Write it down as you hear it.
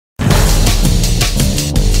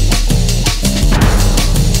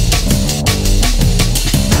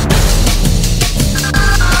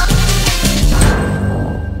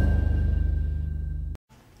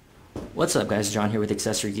What's up guys, John here with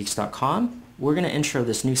AccessoryGeeks.com. We're going to intro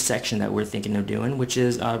this new section that we're thinking of doing, which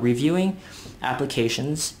is reviewing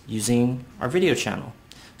applications using our video channel.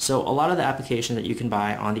 So a lot of the applications that you can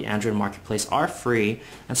buy on the Android marketplace are free,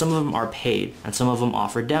 and some of them are paid, and some of them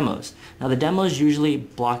offer demos. Now the demos usually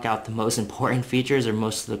block out the most important features or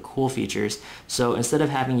most of the cool features, so instead of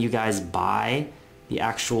having you guys buy the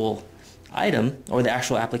actual item or the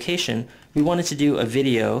actual application, we wanted to do a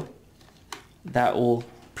video that will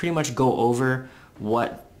pretty much go over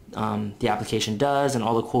what the application does and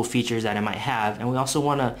all the cool features that it might have, and we also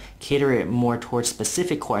want to cater it more towards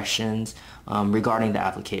specific questions regarding the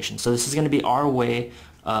application. So this is going to be our way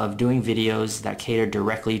of doing videos that cater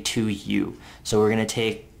directly to you. So we're going to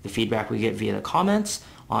take the feedback we get via the comments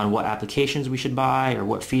on what applications we should buy or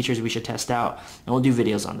what features we should test out, and we'll do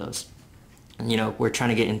videos on those. And, you know, we're trying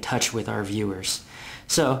to get in touch with our viewers.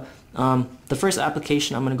 So the first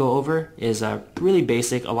application I'm going to go over is really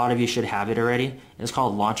basic. A lot of you should have it already. It's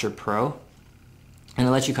called Launcher Pro, and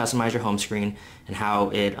it lets you customize your home screen and how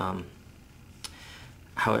it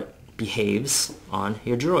behaves on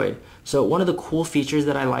your Droid. So one of the cool features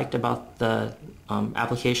that I liked about the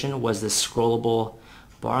application was this scrollable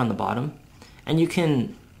bar on the bottom, and you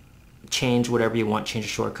can change whatever you want, change a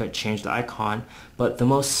shortcut, change the icon, but the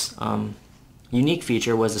most unique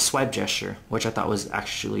feature was the swipe gesture, which I thought was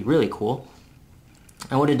actually really cool.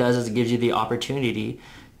 And what it does is it gives you the opportunity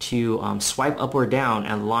to swipe up or down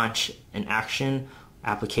and launch an action,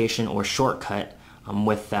 application, or shortcut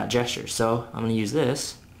with that gesture. So I'm going to use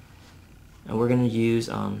this, and we're going to use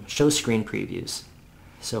show screen previews.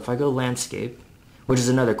 So if I go landscape, which is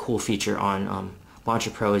another cool feature on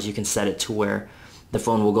Launcher Pro, is you can set it to where the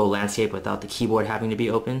phone will go landscape without the keyboard having to be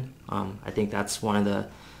open. I think that's one of the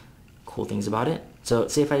cool things about it. So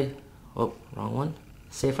say if I, oh, wrong one.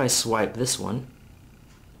 Say if I swipe this one,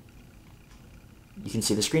 you can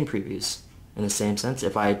see the screen previews. In the same sense,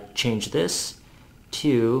 if I change this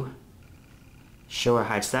to show or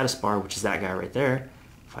hide status bar, which is that guy right there,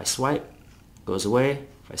 if I swipe, goes away.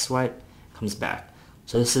 If I swipe, comes back.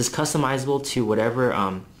 So this is customizable to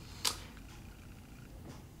whatever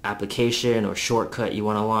application or shortcut you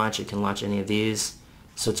want to launch. It can launch any of these.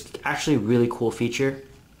 So it's actually a really cool feature.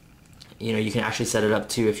 You know, you can actually set it up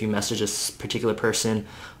to, if you message a particular person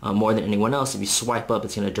more than anyone else, if you swipe up,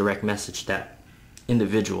 it's going to direct message that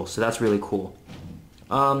individual. So that's really cool.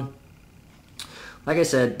 Like I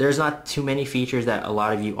said, there's not too many features that a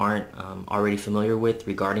lot of you aren't already familiar with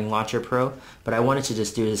regarding Launcher Pro, but I wanted to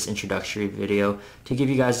just do this introductory video to give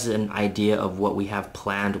you guys an idea of what we have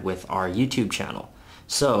planned with our YouTube channel.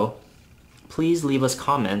 So please leave us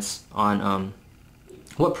comments on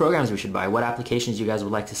what programs we should buy, what applications you guys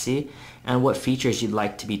would like to see, and what features you'd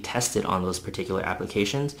like to be tested on those particular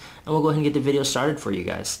applications, and we'll go ahead and get the video started for you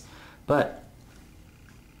guys. But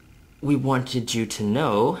we wanted you to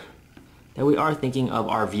know that we are thinking of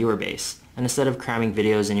our viewer base, and instead of cramming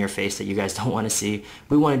videos in your face that you guys don't want to see,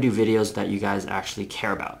 we want to do videos that you guys actually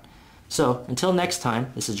care about. So until next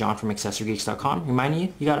time, this is John from AccessoryGeeks.com reminding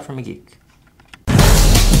you, you got it from a geek.